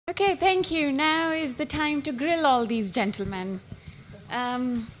Okay, thank you. Now is the time to grill all these gentlemen.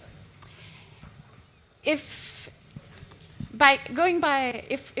 If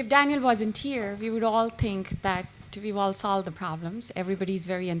Daniel wasn't here, we would all think that we've all solved the problems. Everybody's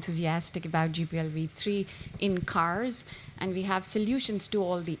very enthusiastic about GPLv3 in cars, and we have solutions to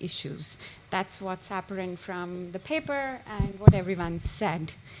all the issues. That's what's apparent from the paper and what everyone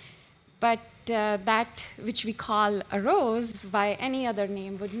said. But that which we call a rose by any other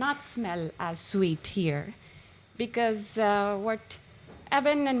name would not smell as sweet here, because what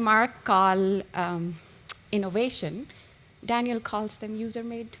Eben and Mark call innovation, Daniel calls them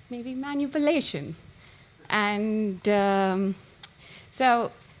user-made maybe manipulation. And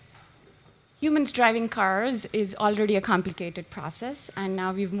so humans driving cars is already a complicated process, and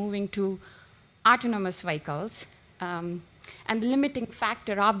now we're moving to autonomous vehicles. And the limiting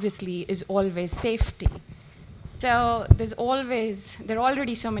factor, obviously, is always safety. So there are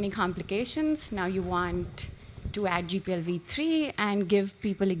already so many complications. Now you want to add GPLv3 and give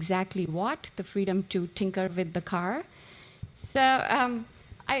people exactly what? The freedom to tinker with the car. So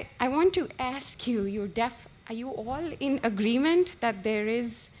I want to ask you, are you all in agreement that there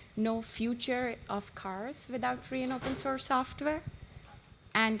is no future of cars without free and open source software?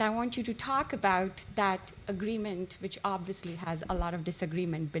 And I want you to talk about that agreement, which obviously has a lot of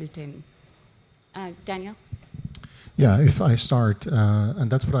disagreement built in. Daniel? Yeah, if I start,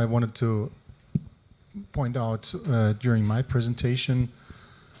 and that's what I wanted to point out during my presentation.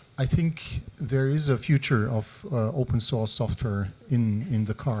 I think there is a future of open source software in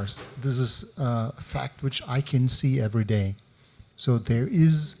the cars. This is a fact which I can see every day. So there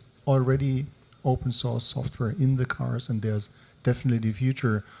is already open source software in the cars, and there's definitely the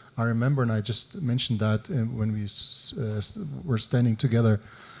future. I remember, and I just mentioned that when we were standing together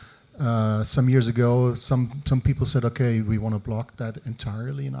some years ago, some people said, okay, we want to block that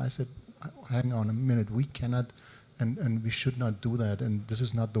entirely. And I said, hang on a minute, we cannot and we should not do that. And this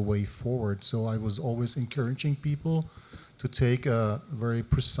is not the way forward. So I was always encouraging people to take a very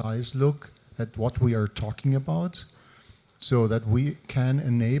precise look at what we are talking about, so that we can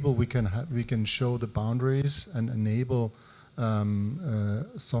enable, we can show the boundaries and enable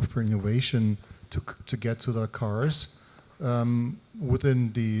software innovation to get to the cars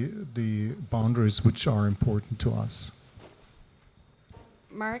within the boundaries which are important to us.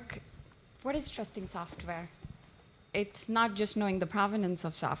 Mark, what is trusting software? It's not just knowing the provenance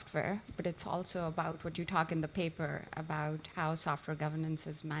of software, but it's also about what you talk in the paper about how software governance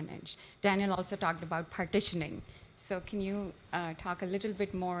is managed. Daniel also talked about partitioning. So can you talk a little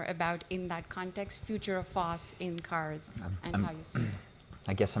bit more about, in that context, future of FOSS in cars and how you see it?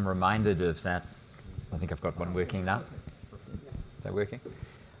 I guess I'm reminded of that. I think I've got one working now. Is that working?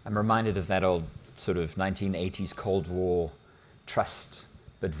 I'm reminded of that old sort of 1980s Cold War trust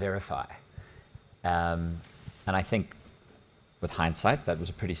but verify. And I think with hindsight, that was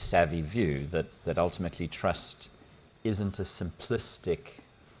a pretty savvy view, that ultimately trust isn't a simplistic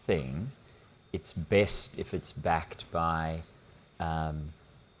thing. It's best if it's backed by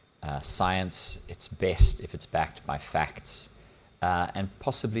science. It's best if it's backed by facts, and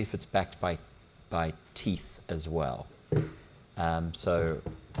possibly if it's backed by teeth as well. So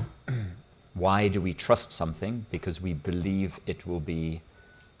why do we trust something? Because we believe it will be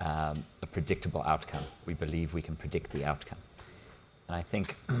a predictable outcome. We believe we can predict the outcome. And I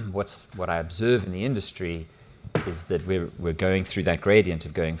think what I observe in the industry is that we're going through that gradient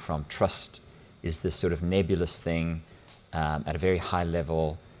of going from trust is this sort of nebulous thing at a very high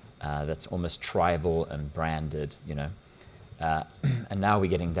level that's almost tribal and branded, you know. And now we're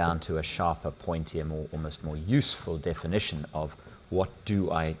getting down to a sharper, pointier, almost more useful definition of what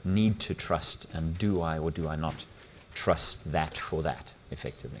do I need to trust, and do I or do I not trust that for that,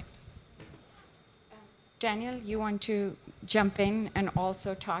 effectively. Daniel, you want to jump in and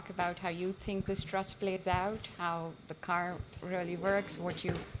also talk about how you think this trust plays out, how the car really works, what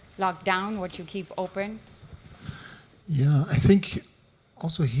you lock down, what you keep open? Yeah, I think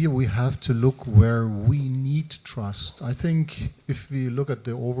also here we have to look where we need trust. I think if we look at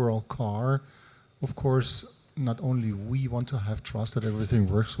the overall car, of course, not only we want to have trust that everything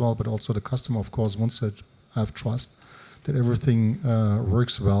works well, but also the customer, of course, wants to have trust that everything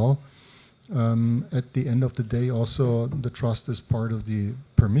works well. At the end of the day, also, the trust is part of the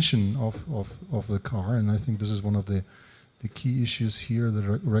permission of the car, and I think this is one of the key issues here,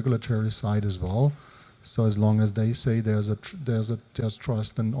 the regulatory side as well. So as long as they say there's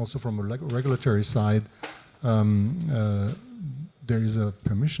trust, and also from a regulatory side, there is a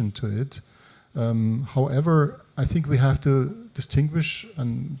permission to it. However, I think we have to distinguish,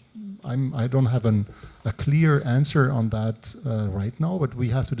 and I don't have a clear answer on that right now, but we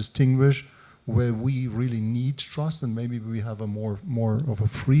have to distinguish where we really need trust, and maybe we have a more of a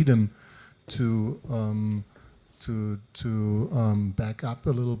freedom to back up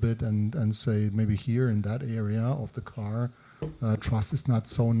a little bit and say maybe here in that area of the car, trust is not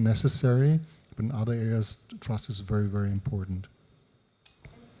so necessary, but in other areas, trust is very, very important.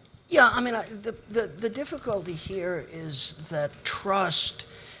 Yeah, I mean, the difficulty here is that trust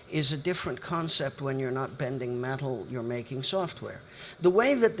is a different concept when you're not bending metal, you're making software. The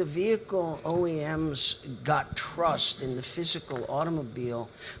way that the vehicle OEMs got trust in the physical automobile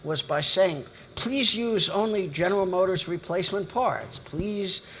was by saying, please use only General Motors replacement parts,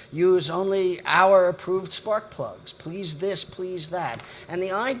 please use only our approved spark plugs, please this, please that. And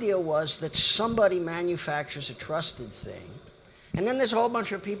the idea was that somebody manufactures a trusted thing, and then there's a whole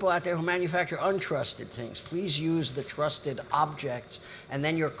bunch of people out there who manufacture untrusted things. Please use the trusted objects, and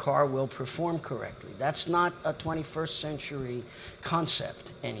then your car will perform correctly. That's not a 21st century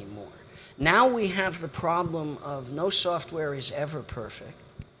concept anymore. Now we have the problem of no software is ever perfect.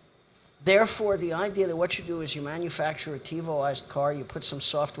 Therefore, the idea that what you do is you manufacture a TiVoized car, you put some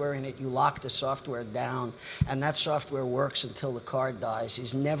software in it, you lock the software down, and that software works until the car dies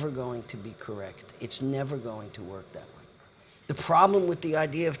is never going to be correct. It's never going to work that way. The problem with the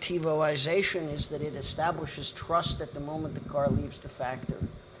idea of TiVoization is that it establishes trust at the moment the car leaves the factory.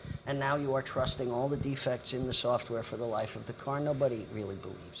 And now you are trusting all the defects in the software for the life of the car. Nobody really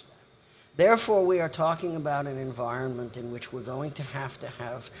believes that. Therefore, we are talking about an environment in which we're going to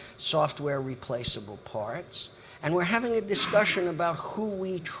have software replaceable parts. And we're having a discussion about who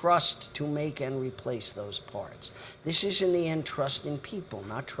we trust to make and replace those parts. This is, in the end, trust in people,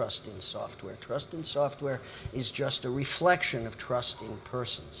 not trust in software. Trust in software is just a reflection of trust in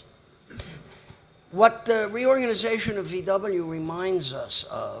persons. What the reorganization of VW reminds us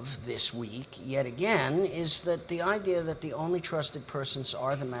of this week, yet again, is that the idea that the only trusted persons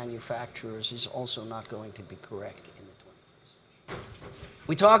are the manufacturers is also not going to be correct in the 21st century.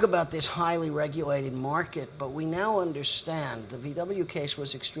 We talk about this highly regulated market, but we now understand the VW case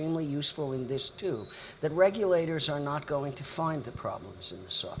was extremely useful in this too, that regulators are not going to find the problems in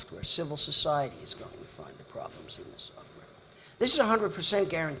the software. Civil society is going to find the problems in the software. This is 100%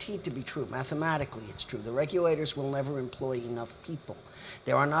 guaranteed to be true. Mathematically, it's true. The regulators will never employ enough people.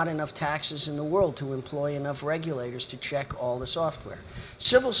 There are not enough taxes in the world to employ enough regulators to check all the software.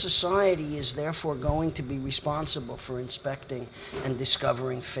 Civil society is therefore going to be responsible for inspecting and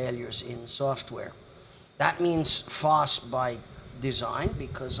discovering failures in software. That means FOSS by design,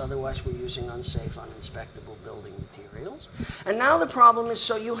 because otherwise we're using unsafe, uninspectable building materials. And now the problem is,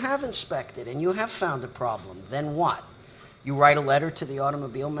 so you have inspected and you have found a problem, then what? You write a letter to the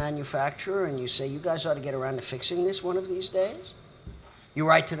automobile manufacturer and you say, you guys ought to get around to fixing this one of these days? You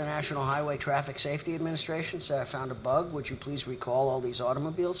write to the National Highway Traffic Safety Administration, say, I found a bug, would you please recall all these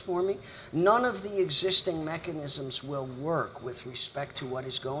automobiles for me? None of the existing mechanisms will work with respect to what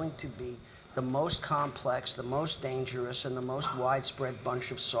is going to be the most complex, the most dangerous, and the most widespread bunch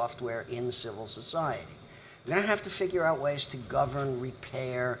of software in civil society. We're going to have to figure out ways to govern,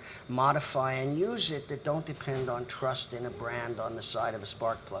 repair, modify, and use it that don't depend on trust in a brand on the side of a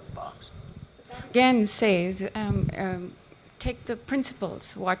spark plug box. Again says, take the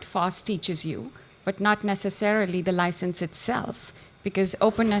principles, what FOSS teaches you, but not necessarily the license itself, because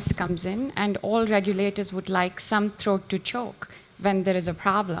openness comes in and all regulators would like some throat to choke when there is a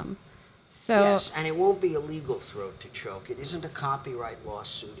problem. So yes, and it won't be a legal throat to choke. It isn't a copyright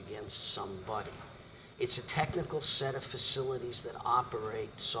lawsuit against somebody. It's a technical set of facilities that operate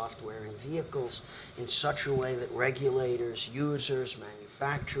software in vehicles in such a way that regulators, users,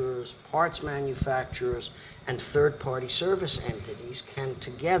 manufacturers, parts manufacturers, and third-party service entities can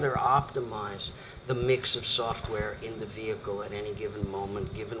together optimize the mix of software in the vehicle at any given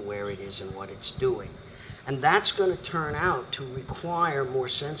moment, given where it is and what it's doing. And that's going to turn out to require more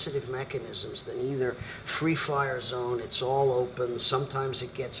sensitive mechanisms than either free fire zone, it's all open, sometimes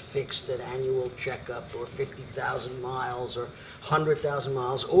it gets fixed at annual checkup, or 50,000 miles, or 100,000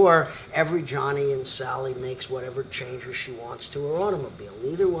 miles, or every Johnny and Sally makes whatever changes she wants to her automobile.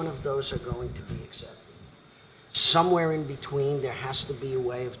 Neither one of those are going to be accepted. Somewhere in between, there has to be a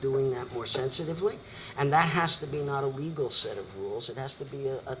way of doing that more sensitively, and that has to be not a legal set of rules, it has to be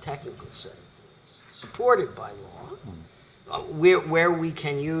a technical set of rules, supported by law, where we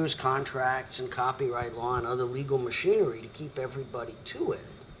can use contracts and copyright law and other legal machinery to keep everybody to it,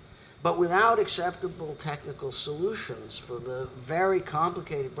 but without acceptable technical solutions for the very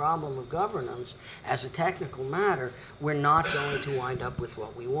complicated problem of governance as a technical matter, we're not going to wind up with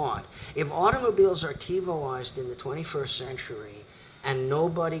what we want. If automobiles are TiVoized in the 21st century, and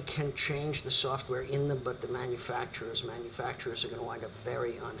nobody can change the software in them but the manufacturers. Manufacturers are going to wind up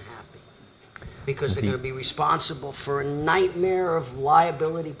very unhappy because they're going to be responsible for a nightmare of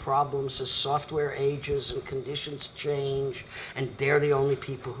liability problems as software ages and conditions change, and they're the only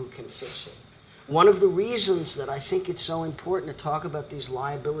people who can fix it. One of the reasons that I think it's so important to talk about these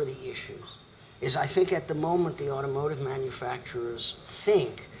liability issues is I think at the moment the automotive manufacturers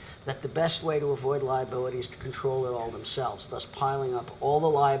think that the best way to avoid liability is to control it all themselves, thus piling up all the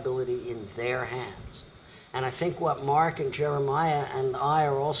liability in their hands. And I think what Mark and Jeremiah and I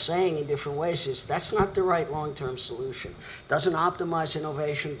are all saying in different ways is that's not the right long-term solution. Doesn't optimize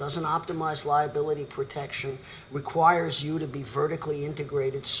innovation, doesn't optimize liability protection, requires you to be vertically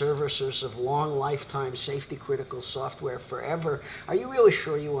integrated servicers of long lifetime safety critical software forever. Are you really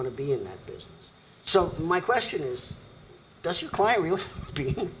sure you want to be in that business? So my question is, does your client really want to be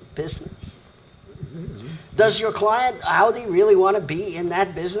in that business? Does your client, Audi, really want to be in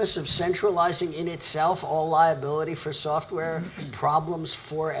that business of centralizing in itself all liability for software problems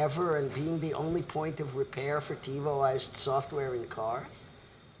forever and being the only point of repair for TiVoized software in cars?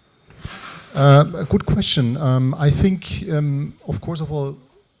 A good question. I think, of course,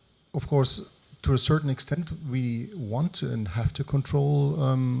 to a certain extent, we want to and have to control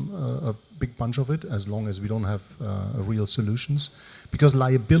a big bunch of it as long as we don't have real solutions. Because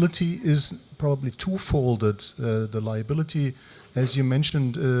liability is probably twofolded. The liability, as you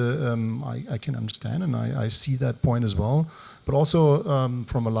mentioned, I can understand and I see that point as well. But also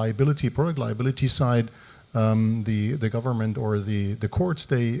from a product liability side, the government or the courts,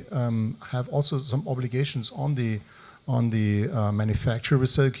 they have also some obligations on the manufacturer. We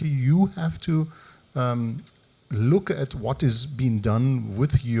say, okay, you have to look at what is being done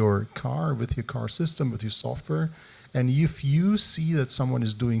with your car system, with your software. And if you see that someone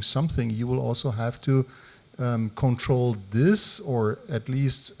is doing something, you will also have to control this, or at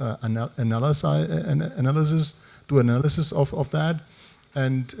least do analysis of that.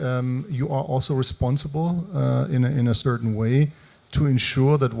 And you are also responsible in a certain way to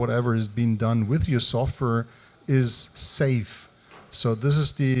ensure that whatever is being done with your software is safe. So this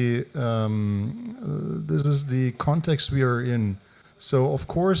is the context we are in. So of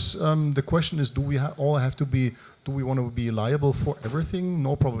course the question is, do we all have to be? Do we want to be liable for everything?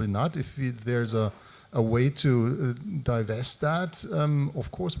 No, probably not. If there's a way to divest that,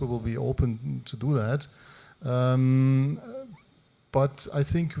 of course we will be open to do that. But I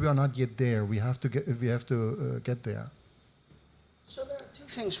think we are not yet there. We have to get there. So there are two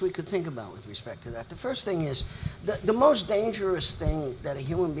things we could think about with respect to that. The first thing is the most dangerous thing that a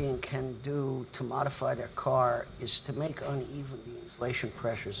human being can do to modify their car is to make uneven the inflation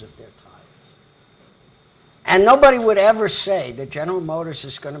pressures of their tires. And nobody would ever say that General Motors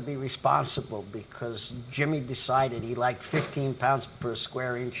is going to be responsible because Jimmy decided he liked 15 pounds per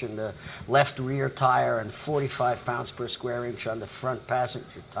square inch in the left rear tire and 45 pounds per square inch on the front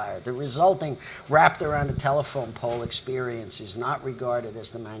passenger tire. The resulting wrapped around a telephone pole experience is not regarded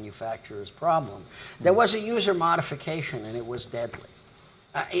as the manufacturer's problem. There was a user modification and it was deadly.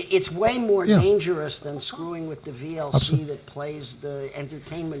 It's way more dangerous than screwing with the VLC that plays the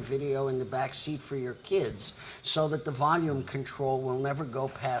entertainment video in the back seat for your kids so that the volume control will never go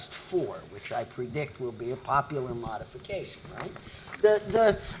past 4, which I predict will be a popular modification, right?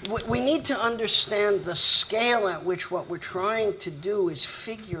 We need to understand the scale at which what we're trying to do is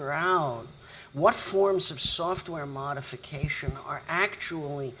figure out what forms of software modification are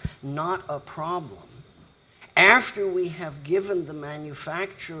actually not a problem after we have given the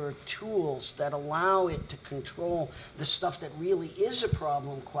manufacturer tools that allow it to control the stuff that really is a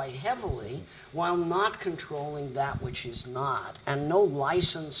problem quite heavily while not controlling that which is not. And no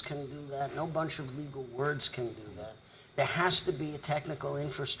license can do that, no bunch of legal words can do that. There has to be a technical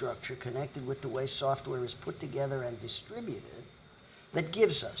infrastructure connected with the way software is put together and distributed that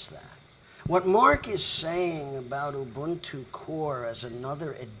gives us that. What Mark is saying about Ubuntu Core as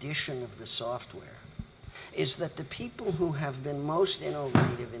another edition of the software is that the people who have been most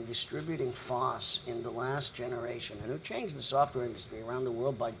innovative in distributing FOSS in the last generation and who changed the software industry around the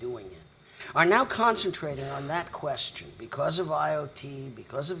world by doing it are now concentrating on that question because of IoT,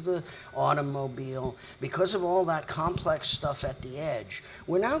 because of the automobile, because of all that complex stuff at the edge.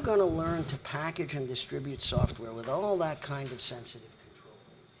 We're now going to learn to package and distribute software with all that kind of sensitive control.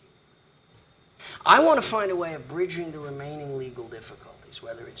 I want to find a way of bridging the remaining legal difficulties,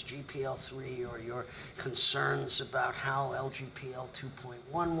 whether it's GPL3 or your concerns about how LGPL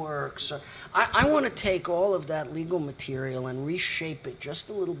 2.1 works. I want to take all of that legal material and reshape it just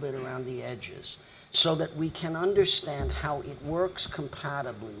a little bit around the edges so that we can understand how it works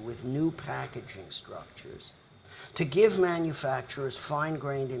compatibly with new packaging structures, to give manufacturers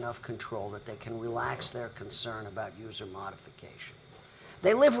fine-grained enough control that they can relax their concern about user modification.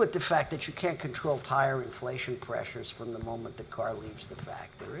 They live with the fact that you can't control tire inflation pressures from the moment the car leaves the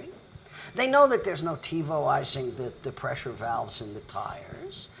factory. They know that there's no TiVoizing the pressure valves in the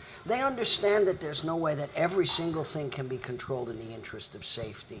tires. They understand that there's no way that every single thing can be controlled in the interest of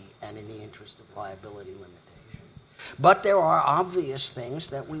safety and in the interest of liability limitation. But there are obvious things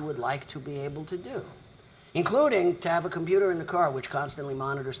that we would like to be able to do, including to have a computer in the car which constantly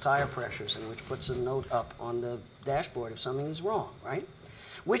monitors tire pressures and which puts a note up on the dashboard if something is wrong, right?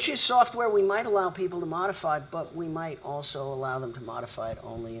 Which is software we might allow people to modify, but we might also allow them to modify it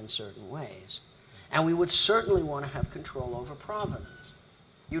only in certain ways. And we would certainly want to have control over provenance.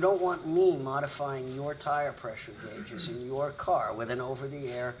 You don't want me modifying your tire pressure gauges in your car with an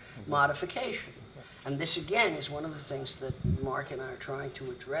over-the-air modification. And this, again, is one of the things that Mark and I are trying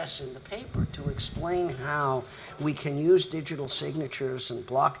to address in the paper, to explain how we can use digital signatures and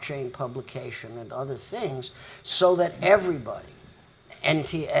blockchain publication and other things so that everybody,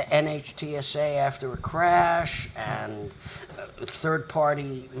 NHTSA after a crash, and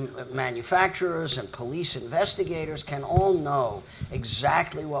third-party manufacturers and police investigators can all know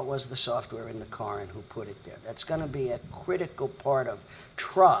exactly what was the software in the car and who put it there. That's going to be a critical part of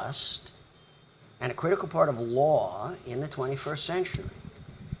trust and a critical part of law in the 21st century.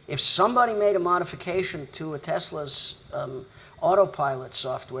 If somebody made a modification to a Tesla's autopilot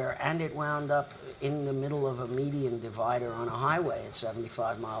software and it wound up in the middle of a median divider on a highway at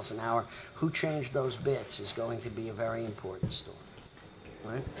 75 miles an hour, who changed those bits is going to be a very important story,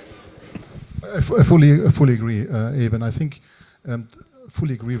 right? I fully agree, Eben. I think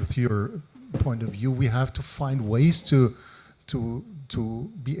fully agree with your point of view. We have to find ways to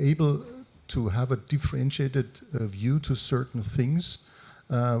be able to have a differentiated view to certain things,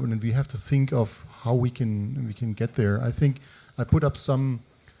 and we have to think of how we can get there. I think I put up some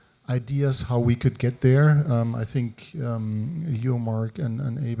ideas how we could get there. I think you, Mark,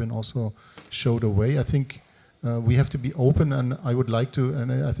 and Eben also showed a way. I think we have to be open, and I would like to,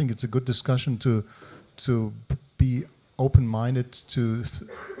 and I think it's a good discussion to be open-minded to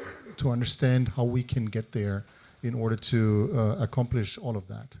understand how we can get there in order to accomplish all of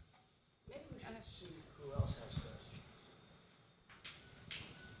that. Maybe we should see who else has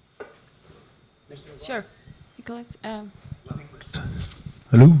questions. Sure. Nicholas?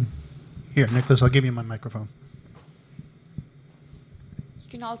 Hello? Here, Nicholas, I'll give you my microphone. You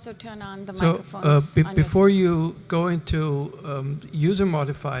can also turn on the microphones. So before you go into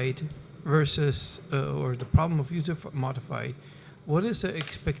user-modified versus, or the problem of user-modified, what is the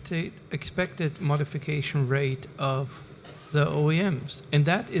expected modification rate of the OEMs? And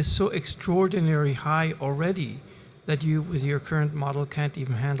that is so extraordinarily high already that you, with your current model, can't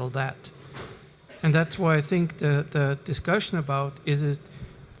even handle that. And that's why I think the discussion about is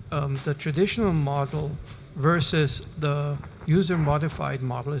the traditional model versus the user-modified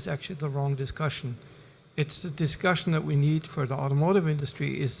model is actually the wrong discussion. It's the discussion that we need for the automotive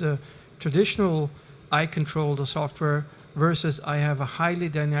industry is the traditional, I control the software versus I have a highly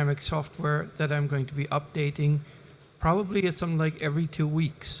dynamic software that I'm going to be updating probably at something like every 2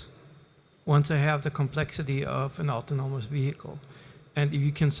 weeks once I have the complexity of an autonomous vehicle. And if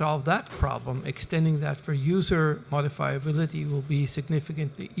you can solve that problem, extending that for user modifiability will be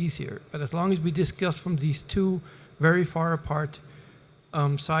significantly easier. But as long as we discuss from these two very far apart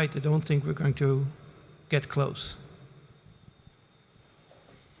sides, I don't think we're going to get close.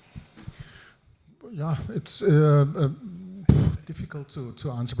 Yeah, it's difficult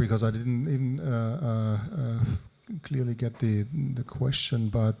to answer because I didn't even clearly get the question.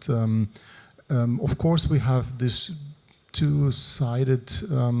 But of course, we have this two-sided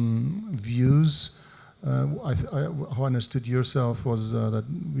views. How I understood yourself was that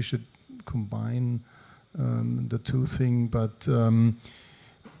we should combine the two things. But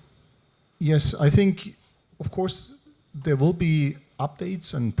yes, I think, of course, there will be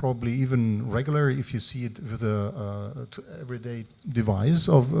updates and probably even regular, if you see it with a everyday device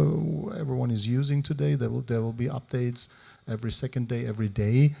of everyone is using today. There will be updates every second day, every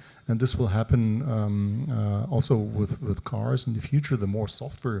day, and this will happen also with cars in the future. The more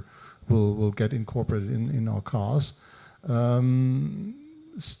software will get incorporated in our cars.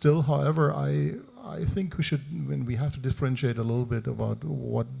 Still, however, I think we have to differentiate a little bit about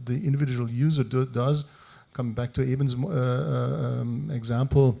what the individual user does. Coming back to Eben's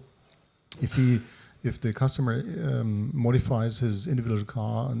example, if the customer modifies his individual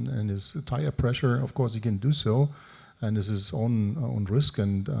car and his tire pressure, of course he can do so, and this is his own risk.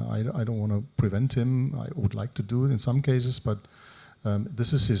 And I don't want to prevent him. I would like to do it in some cases, but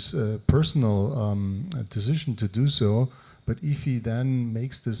This is his personal decision to do so, but if he then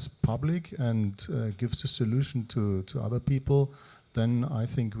makes this public and gives a solution to other people, then I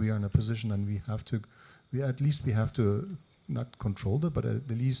think we are in a position, and we have to, we have to not control that, but at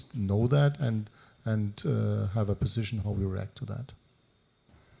least know that and have a position how we react to that.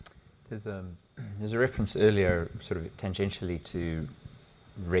 There's a reference earlier, sort of tangentially, to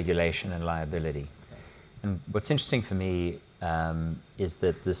regulation and liability. And what's interesting for me is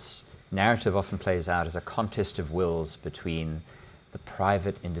that this narrative often plays out as a contest of wills between the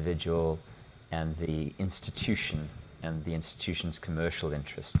private individual and the institution and the institution's commercial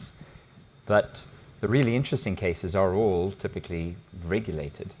interests. But the really interesting cases are all typically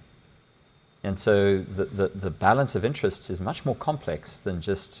regulated. And so the balance of interests is much more complex than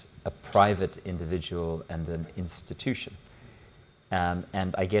just a private individual and an institution.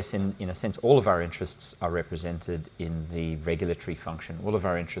 And I guess in a sense, all of our interests are represented in the regulatory function. All of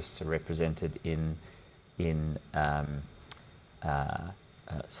our interests are represented in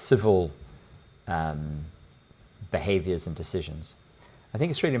civil behaviors and decisions. I think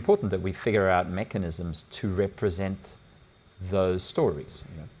it's really important that we figure out mechanisms to represent those stories.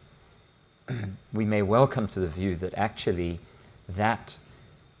 You know? We may well come to the view that actually that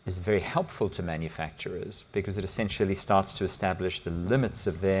is very helpful to manufacturers because it essentially starts to establish the limits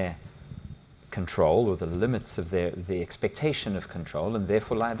of their control, or the limits of the expectation of control, and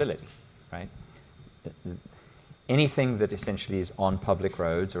therefore liability, right? Anything that essentially is on public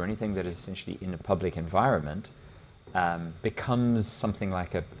roads, or anything that is essentially in a public environment, becomes something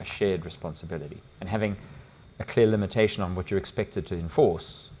like a shared responsibility. And having a clear limitation on what you're expected to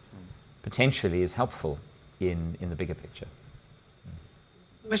enforce potentially is helpful in the bigger picture.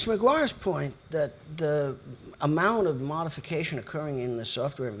 Mr. McGuire's point that the amount of modification occurring in the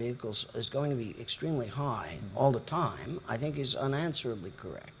software in vehicles is going to be extremely high all the time, I think is unanswerably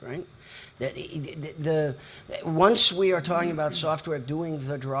correct, right? That once we are talking about software doing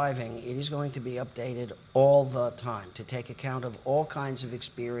the driving, it is going to be updated all the time to take account of all kinds of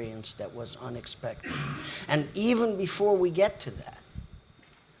experience that was unexpected. And even before we get to that,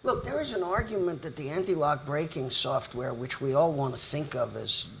 look, there is an argument that the anti-lock braking software, which we all want to think of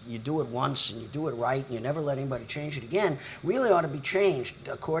as you do it once and you do it right and you never let anybody change it again, really ought to be changed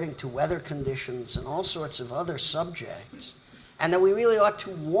according to weather conditions and all sorts of other subjects, and that we really ought to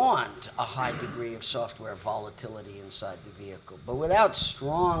want a high degree of software volatility inside the vehicle. But without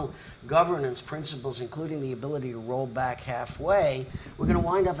strong governance principles, including the ability to roll back halfway, we're going to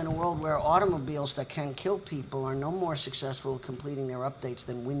wind up in a world where automobiles that can kill people are no more successful at completing their updates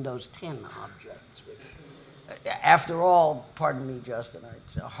than Windows 10 objects. After all, pardon me, Justin,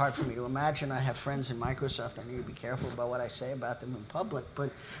 it's hard for me to imagine. I have friends in Microsoft. I need to be careful about what I say about them in public. But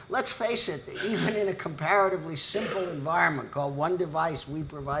let's face it, even in a comparatively simple environment called one device, we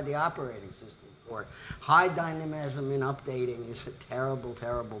provide the operating system for it. High dynamism in updating is a terrible,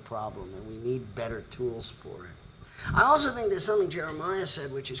 terrible problem, and we need better tools for it. I also think there's something Jeremiah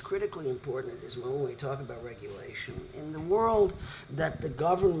said which is critically important at this moment when we talk about regulation. In the world that the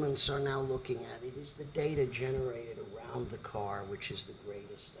governments are now looking at, it is the data generated around the car which is the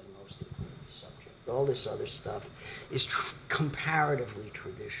greatest and most important subject. All this other stuff is comparatively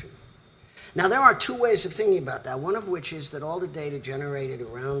traditional. Now, there are two ways of thinking about that, one of which is that all the data generated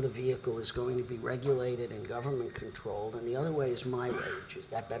around the vehicle is going to be regulated and government controlled, and the other way is my way, which is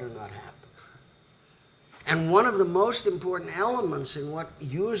that better not happen. And one of the most important elements in what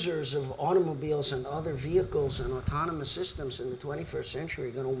users of automobiles and other vehicles and autonomous systems in the 21st century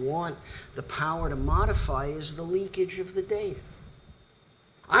are going to want the power to modify is the leakage of the data.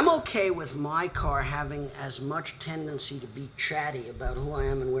 I'm okay with my car having as much tendency to be chatty about who I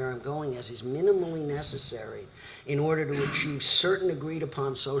am and where I'm going as is minimally necessary in order to achieve certain agreed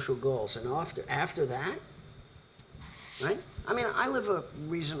upon social goals. And after that, right? I mean, I live a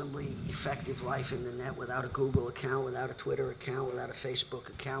reasonably effective life in the net without a Google account, without a Twitter account, without a Facebook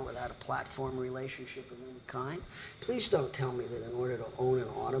account, without a platform relationship of any kind. Please don't tell me that in order to own an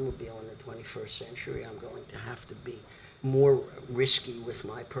automobile in the 21st century, I'm going to have to be more risky with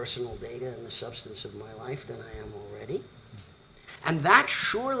my personal data and the substance of my life than I am already. And that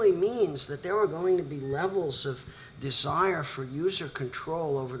surely means that there are going to be levels of desire for user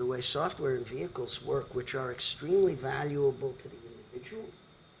control over the way software and vehicles work, which are extremely valuable to the individual,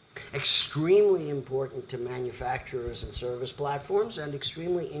 extremely important to manufacturers and service platforms, and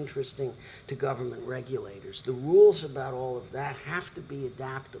extremely interesting to government regulators. The rules about all of that have to be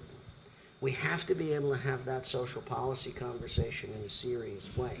adaptable. We have to be able to have that social policy conversation in a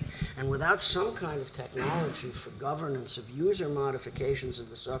serious way. And without some kind of technology for governance of user modifications of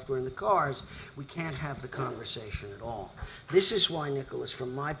the software in the cars, we can't have the conversation at all. This is why, Nicholas,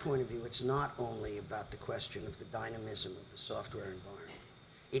 from my point of view, it's not only about the question of the dynamism of the software environment.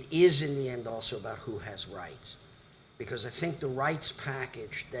 It is, in the end, also about who has rights. Because I think the rights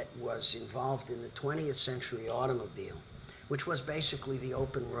package that was involved in the 20th century automobile, which was basically the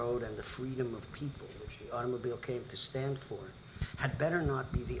open road and the freedom of people, which the automobile came to stand for, had better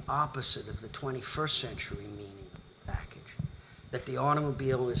not be the opposite of the 21st century meaning of the package. That the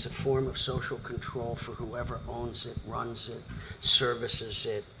automobile is a form of social control for whoever owns it, runs it, services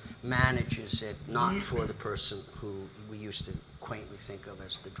it, manages it, not for the person who we used to quaintly think of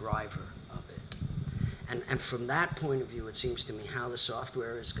as the driver of it. And from that point of view, it seems to me how the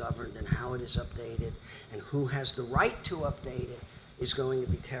software is governed and how it is updated and who has the right to update it is going to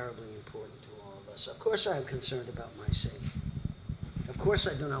be terribly important to all of us. Of course I am concerned about my safety. Of course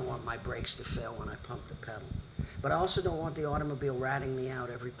I do not want my brakes to fail when I pump the pedal. But I also don't want the automobile ratting me out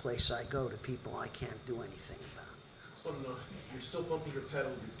every place I go to people I can't do anything about. I just want to know, if you're still bumping your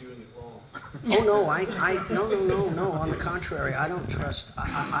pedal, you're doing it wrong. Oh no, no, on the contrary, I don't trust,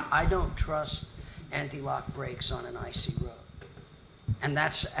 I don't trust anti-lock brakes on an icy road. And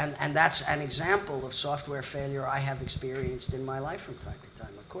that's an example of software failure I have experienced in my life from time to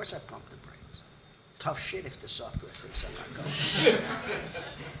time. Of course I pump the brakes. Tough shit if the software thinks I'm not going.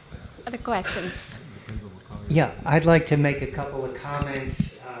 Other questions? Yeah, I'd like to make a couple of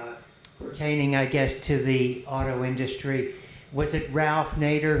comments pertaining, I guess, to the auto industry. Was it Ralph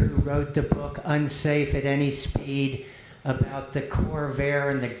Nader who wrote the book Unsafe at Any Speed about the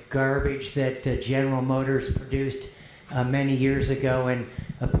Corvair and the garbage that General Motors produced many years ago and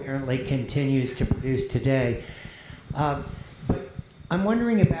apparently continues to produce today? But I'm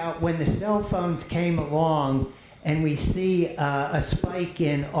wondering about when the cell phones came along and we see a spike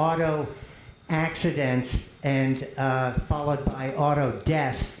in auto accidents and followed by auto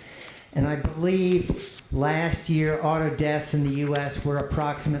deaths. And I believe last year auto deaths in the US were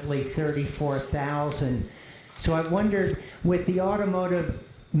approximately 34,000. So I wondered, with the automotive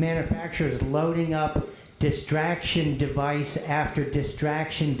manufacturers loading up distraction device after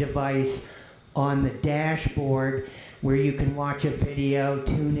distraction device on the dashboard where you can watch a video,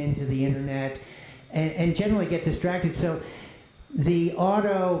 tune into the internet, and generally get distracted. So the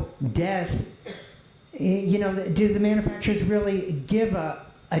auto deaths, you know, do the manufacturers really give a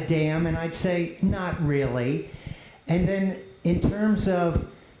damn? And I'd say not really. And then in terms of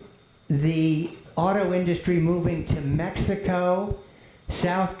the auto industry moving to Mexico,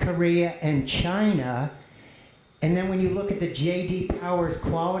 South Korea, and China, and then when you look at the J.D. Power's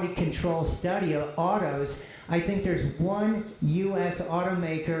quality control study of autos, I think there's one U.S.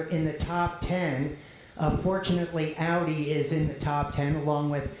 automaker in the top 10. Fortunately, Audi is in the top 10, along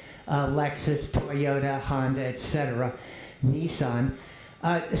with Lexus, Toyota, Honda, etc., Nissan.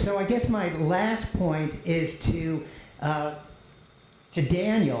 So I guess my last point is to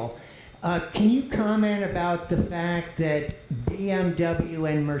Daniel. Can you comment about the fact that BMW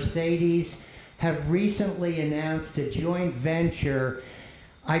and Mercedes have recently announced a joint venture?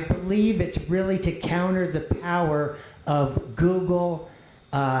 I believe it's really to counter the power of Google,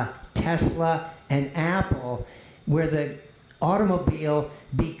 Tesla, and Apple, where the automobile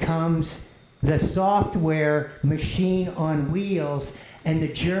becomes the software machine on wheels, and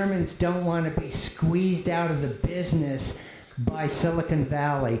the Germans don't want to be squeezed out of the business by Silicon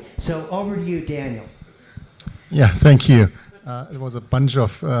Valley. So over to you, Daniel. Yeah, thank you. It was a bunch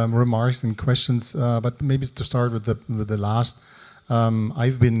of remarks and questions, but maybe to start with the last.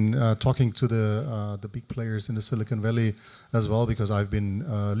 I've been talking to the big players in the Silicon Valley as well, because I've been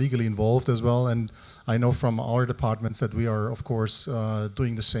legally involved as well, and I know from our departments that we are, of course,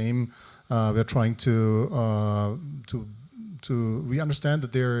 doing the same. We're trying to we understand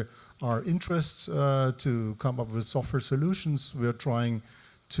that there are interests to come up with software solutions. We're trying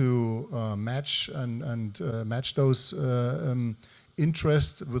to match those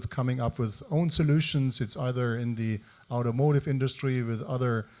interests with coming up with own solutions. It's either in the automotive industry with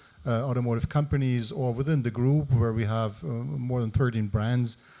other automotive companies, or within the group where we have more than 13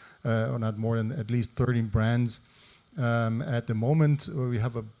 brands, or not more than at least 13 brands. At the moment, we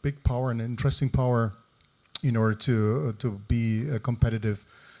have a big power and interesting power in order to be competitive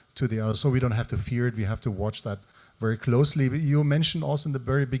to the others. So we don't have to fear it. We have to watch that very closely. But you mentioned also in the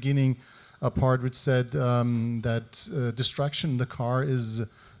very beginning a part which said that distraction in the car is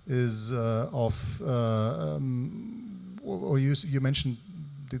or you mentioned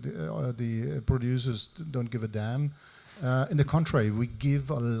the producers don't give a damn. In the contrary, we give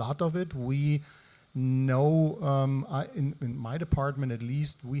a lot of it. We know, in my department at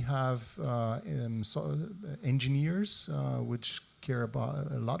least, we have engineers which care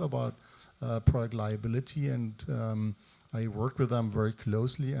a lot about product liability, and I work with them very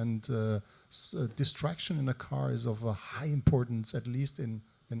closely, and distraction in a car is of a high importance, at least in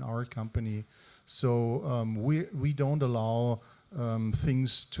our company. So we don't allow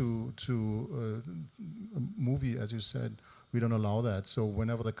things to movie, as you said. We don't allow that. So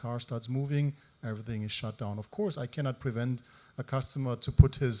whenever the car starts moving, everything is shut down. Of course, I cannot prevent a customer to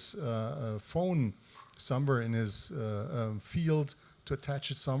put his phone somewhere in his field, to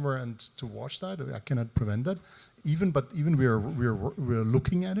attach it somewhere and to watch that. I cannot prevent that. But even we're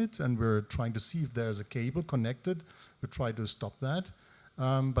looking at it, and we're trying to see if there's a cable connected. We try to stop that.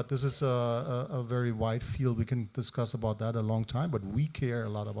 But this is a very wide field. We can discuss about that a long time, but we care a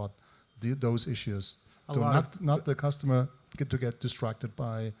lot about those issues. So not the customer get distracted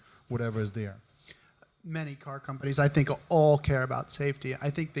by whatever is there. Many car companies, I think, all care about safety. I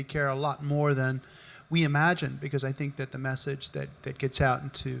think they care a lot more than we imagine, because I think that the message that gets out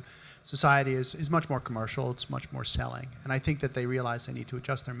into society is much more commercial. It's much more selling. And I think that they realize they need to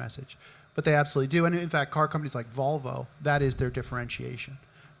adjust their message. But they absolutely do. And in fact, car companies like Volvo, that is their differentiation.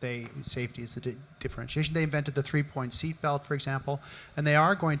 Safety is the differentiation. They invented the 3-point seat belt, for example, and they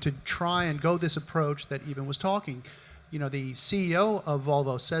are going to try and go this approach that Eben was talking. You know, the CEO of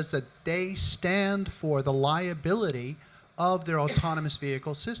Volvo says that they stand for the liability of their autonomous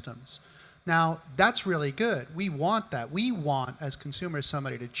vehicle systems. Now, that's really good. We want that. We want, as consumers,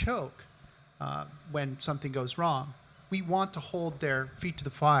 somebody to choke when something goes wrong. We want to hold their feet to the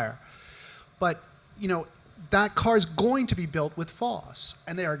fire. But, you know, that car is going to be built with FOSS,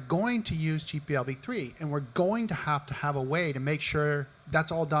 and they are going to use GPLv3, and we're going to have a way to make sure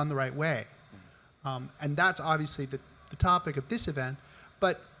that's all done the right way. And that's obviously the topic of this event,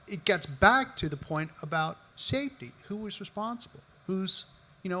 but it gets back to the point about safety. Who is responsible?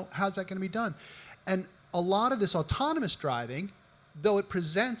 How's that going to be done? And a lot of this autonomous driving, though it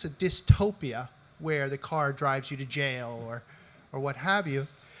presents a dystopia where the car drives you to jail or what have you,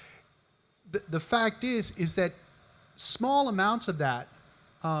 the fact is that small amounts of that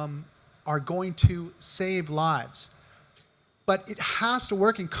are going to save lives. But it has to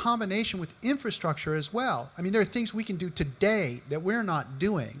work in combination with infrastructure as well. I mean, there are things we can do today that we're not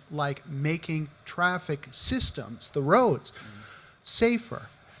doing, like making traffic systems, the roads, safer.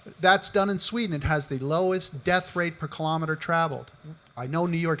 That's done in Sweden. It has the lowest death rate per kilometer traveled. I know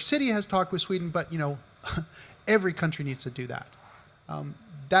New York City has talked with Sweden, but every country needs to do that.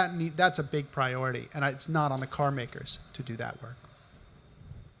 That's a big priority, and it's not on the car makers to do that work.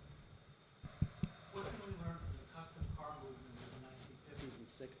 What can we learn from the custom car movement in the 1950s and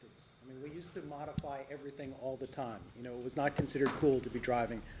 60s? I mean, we used to modify everything all the time. It was not considered cool to be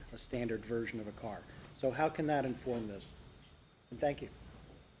driving a standard version of a car. So how can that inform this? And thank you.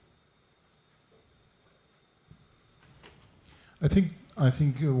 I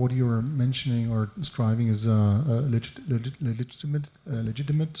think what you were mentioning or striving is legitimate.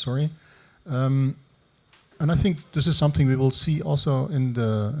 Sorry, and I think this is something we will see also in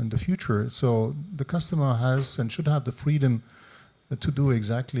the future. So the customer has and should have the freedom to do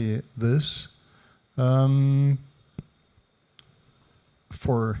exactly this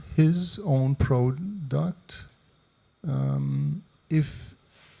for his own product. If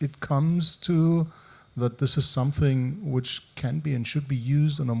it comes to that this is something which can be and should be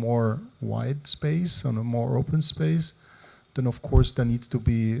used on a more wide space, on a more open space, then of course there needs to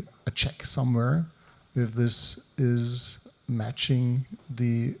be a check somewhere if this is matching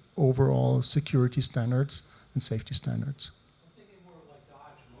the overall security standards and safety standards. I'm thinking more like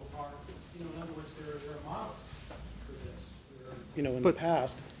Dodge and Mopar. In other words, there are models for this. In the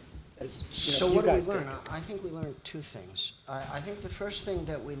past, So what did we learn? I think we learned two things. I think the first thing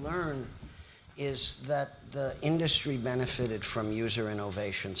that we learned is that the industry benefited from user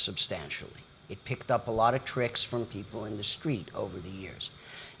innovation substantially. It picked up a lot of tricks from people in the street over the years.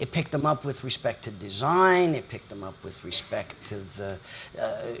 It picked them up with respect to design. It picked them up with respect to the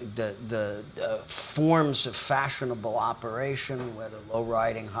forms of fashionable operation, whether low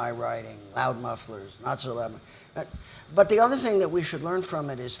riding, high riding, loud mufflers, not so loud. But the other thing that we should learn from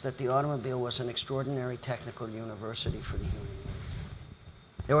it is that the automobile was an extraordinary technical university for the human race.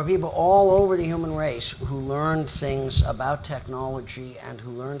 There were people all over the human race who learned things about technology and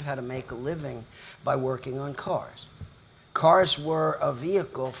who learned how to make a living by working on cars. Cars were a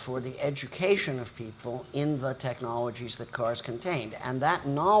vehicle for the education of people in the technologies that cars contained. And that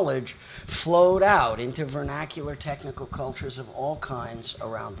knowledge flowed out into vernacular technical cultures of all kinds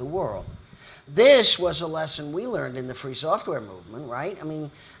around the world. This was a lesson we learned in the free software movement, right? I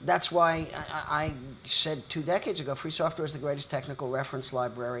mean, that's why I said 2 decades ago, free software is the greatest technical reference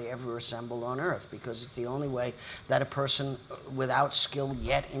library ever assembled on Earth, because it's the only way that a person without skill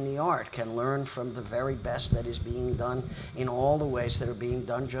yet in the art can learn from the very best that is being done in all the ways that are being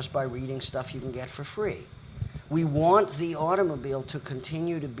done just by reading stuff you can get for free. We want the automobile to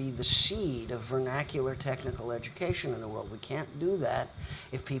continue to be the seed of vernacular technical education in the world. We can't do that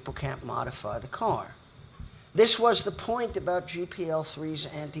if people can't modify the car. This was the point about GPL3's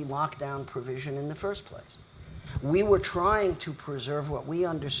anti-lockdown provision in the first place. We were trying to preserve what we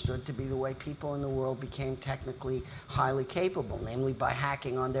understood to be the way people in the world became technically highly capable, namely by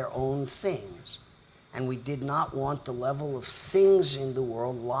hacking on their own things. And we did not want the level of things in the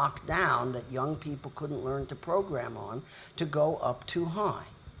world locked down that young people couldn't learn to program on to go up too high.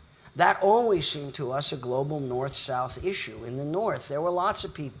 That always seemed to us a global north-south issue. In the north, there were lots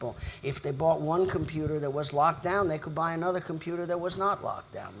of people. If they bought one computer that was locked down, they could buy another computer that was not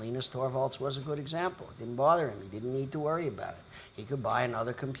locked down. Linus Torvalds was a good example. It didn't bother him. He didn't need to worry about it. He could buy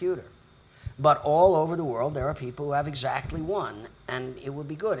another computer. But all over the world, there are people who have exactly one, and it would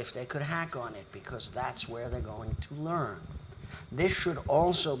be good if they could hack on it, because that's where they're going to learn. This should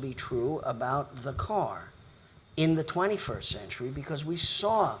also be true about the car in the 21st century, because we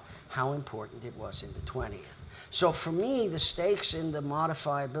saw how important it was in the 20th. So for me, the stakes in the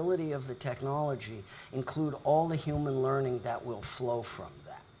modifiability of the technology include all the human learning that will flow from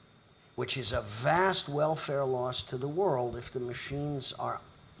that, which is a vast welfare loss to the world if the machines are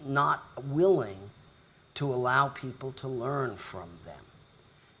not willing to allow people to learn from them.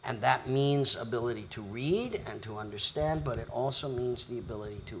 And that means ability to read and to understand, but it also means the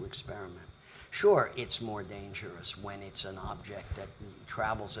ability to experiment. Sure, it's more dangerous when it's an object that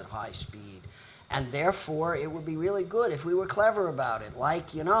travels at high speed, and therefore it would be really good if we were clever about it.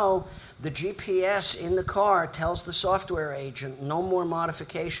 Like, you know, the GPS in the car tells the software agent no more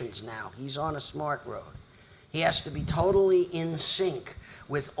modifications now. He's on a smart road. He has to be totally in sync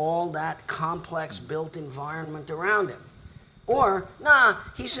with all that complex built environment around him. Or, nah,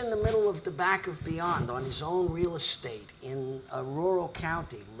 he's in the middle of the back of beyond on his own real estate in a rural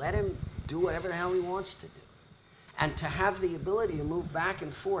county. Let him do whatever the hell he wants to do. And to have the ability to move back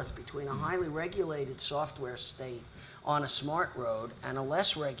and forth between a highly regulated software state on a smart road and a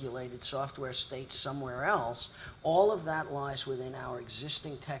less regulated software state somewhere else, all of that lies within our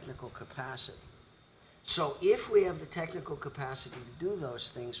existing technical capacity. So if we have the technical capacity to do those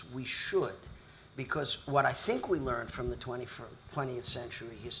things, we should. Because what I think we learned from the 20th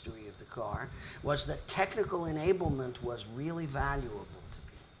century history of the car was that technical enablement was really valuable to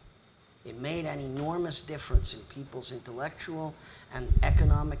people. It made an enormous difference in people's intellectual and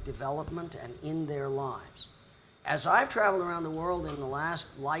economic development and in their lives. As I've traveled around the world in the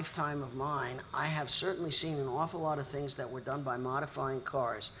last lifetime of mine, I have certainly seen an awful lot of things that were done by modifying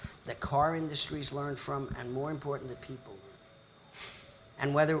cars that car industries learned from, and more important, that people learned from.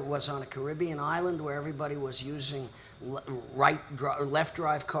 And whether it was on a Caribbean island where everybody was using left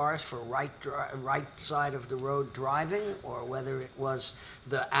drive cars for right side of the road driving, or whether it was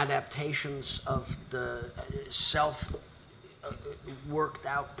the adaptations of the worked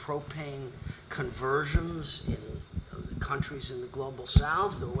out propane conversions in countries in the global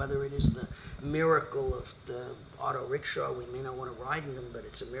south, or whether it is the miracle of the auto rickshaw. We may not want to ride in them, but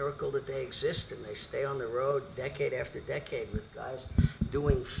it's a miracle that they exist and they stay on the road decade after decade with guys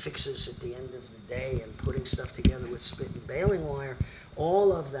doing fixes at the end of the day and putting stuff together with spit and baling wire.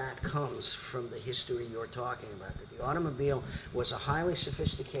 All of that comes from the history you're talking about, that the automobile was a highly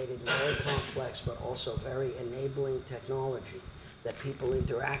sophisticated and very complex, but also very enabling technology that people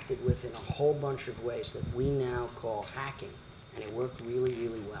interacted with in a whole bunch of ways that we now call hacking, and it worked really,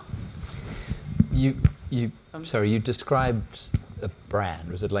 really well. You described a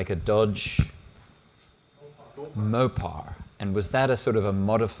brand. Was it like a Dodge Mopar? And was that a sort of a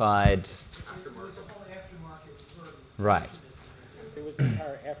modified? Right. There was the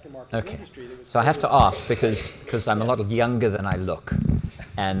entire aftermarket industry that was. So I have to ask because I'm a lot younger than I look,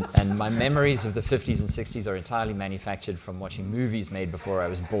 and my memories of the 50s and 60s are entirely manufactured from watching movies made before I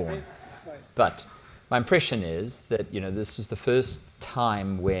was born. But my impression is that this was the first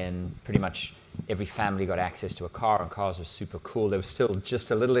time when pretty much every family got access to a car, and cars were super cool. They were still just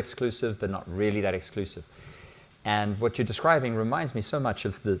a little exclusive, but not really that exclusive. And what you're describing reminds me so much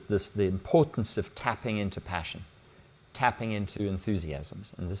of the importance of tapping into passion, tapping into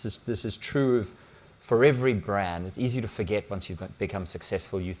enthusiasms. And this is true for every brand. It's easy to forget once you've become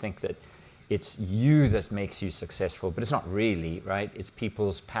successful. You think that it's you that makes you successful, but it's not really, right? It's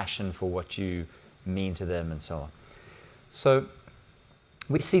people's passion for what you mean to them and so on. So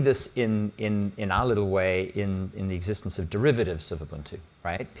we see this in our little way in the existence of derivatives of Ubuntu,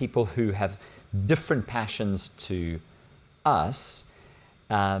 right? People who have different passions to us,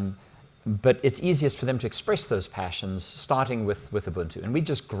 but it's easiest for them to express those passions starting with Ubuntu. And we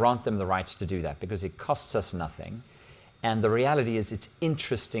just grant them the rights to do that because it costs us nothing. And the reality is it's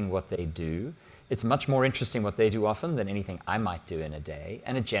interesting what they do. It's much more interesting what they do often than anything I might do in a day.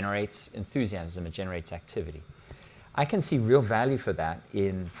 And it generates enthusiasm, it generates activity. I can see real value for that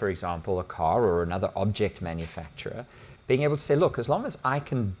in, for example, a car or another object manufacturer, being able to say, look, as long as I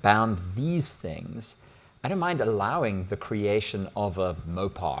can bound these things, I don't mind allowing the creation of a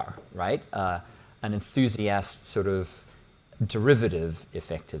Mopar, right? An enthusiast sort of derivative,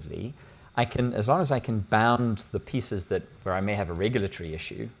 effectively. I can, as long as I can bound the pieces that where I may have a regulatory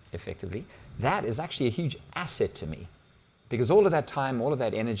issue, effectively, that is actually a huge asset to me. Because all of that time, all of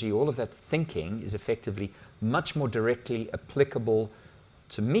that energy, all of that thinking is effectively much more directly applicable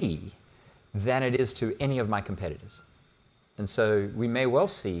to me than it is to any of my competitors. And so we may well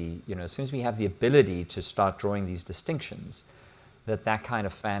see, you know, as soon as we have the ability to start drawing these distinctions, that kind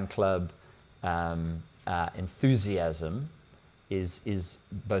of fan club enthusiasm is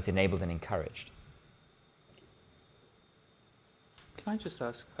both enabled and encouraged. Can I just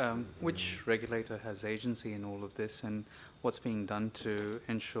ask, which regulator has agency in all of this, and what's being done to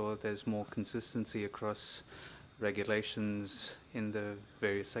ensure there's more consistency across regulations in the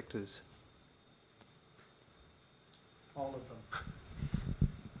various sectors? All of them.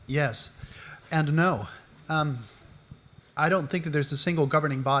 Yes and no. I don't think that there's a single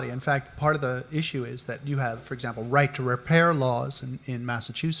governing body. In fact, part of the issue is that you have, for example, right to repair laws in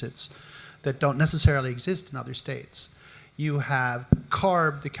Massachusetts that don't necessarily exist in other states. You have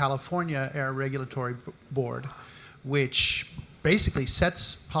CARB, the California Air Regulatory Board, which basically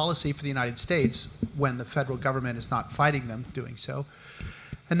sets policy for the United States when the federal government is not fighting them doing so.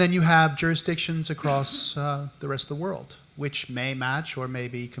 And then you have jurisdictions across the rest of the world, which may match or may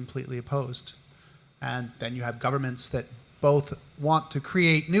be completely opposed. And then you have governments that both want to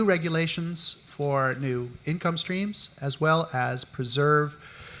create new regulations for new income streams, as well as preserve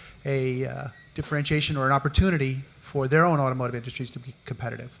a differentiation or an opportunity for their own automotive industries to be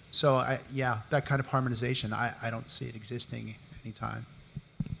competitive. So yeah, that kind of harmonization, I don't see it existing anytime.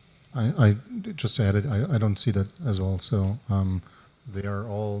 I just to add it, I don't see that as well. So they are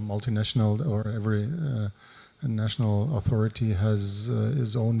all multinational, or every national authority has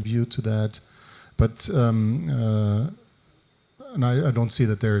his own view to that. But and I don't see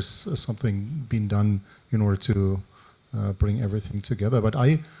that there's something being done in order to bring everything together. But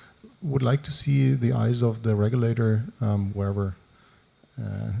I would like to see the eyes of the regulator, wherever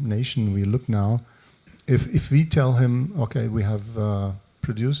nation we look now. If we tell him, okay, we have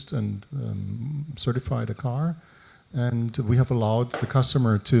produced and certified a car, and we have allowed the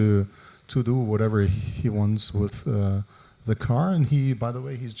customer to do whatever he wants with the car, and he, by the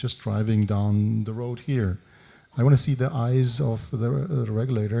way, he's just driving down the road here. I want to see the eyes of the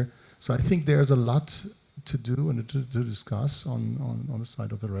regulator. So I think there's a lot to do and to discuss on the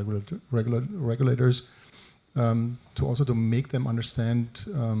side of the regulators, to also to make them understand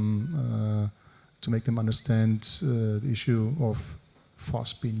the issue of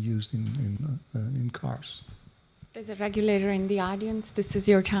FOSS being used in cars. There's a regulator in the audience. This is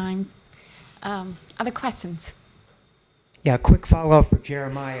your time. Other questions? Yeah, quick follow-up for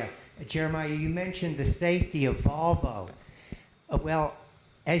Jeremiah. Jeremiah, you mentioned the safety of Volvo. Well,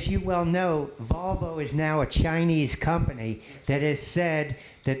 as you well know, Volvo is now a Chinese company that has said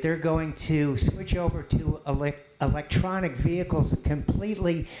that they're going to switch over to electronic vehicles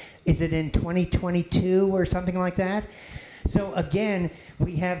completely. Is it in 2022 or something like that? So again,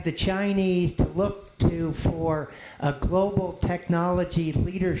 we have the Chinese to look to for a global technology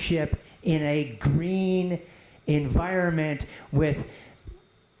leadership in a green environment with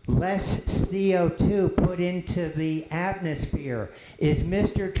less CO2 put into the atmosphere. Is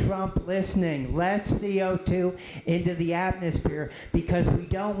Mr. Trump listening? Less CO2 into the atmosphere, because we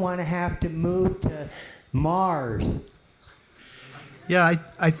don't want to have to move to Mars. Yeah,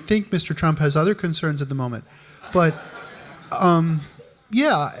 I think Mr. Trump has other concerns at the moment. But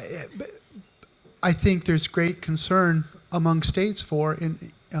yeah, I think there's great concern among states for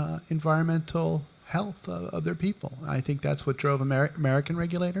environmental health of their people. I think that's what drove American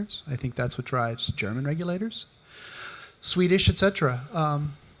regulators. I think that's what drives German regulators, Swedish, etc.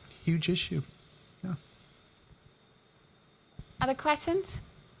 Huge issue. Yeah. Other questions?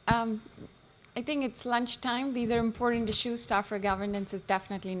 I think it's lunchtime. These are important issues. Software governance is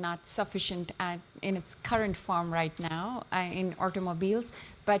definitely not sufficient in its current form right now in automobiles,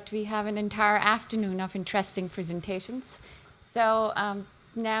 but we have an entire afternoon of interesting presentations. So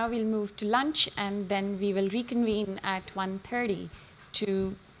now we'll move to lunch, and then we will reconvene at 1:30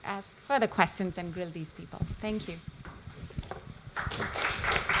 to ask further questions and grill these people. Thank you.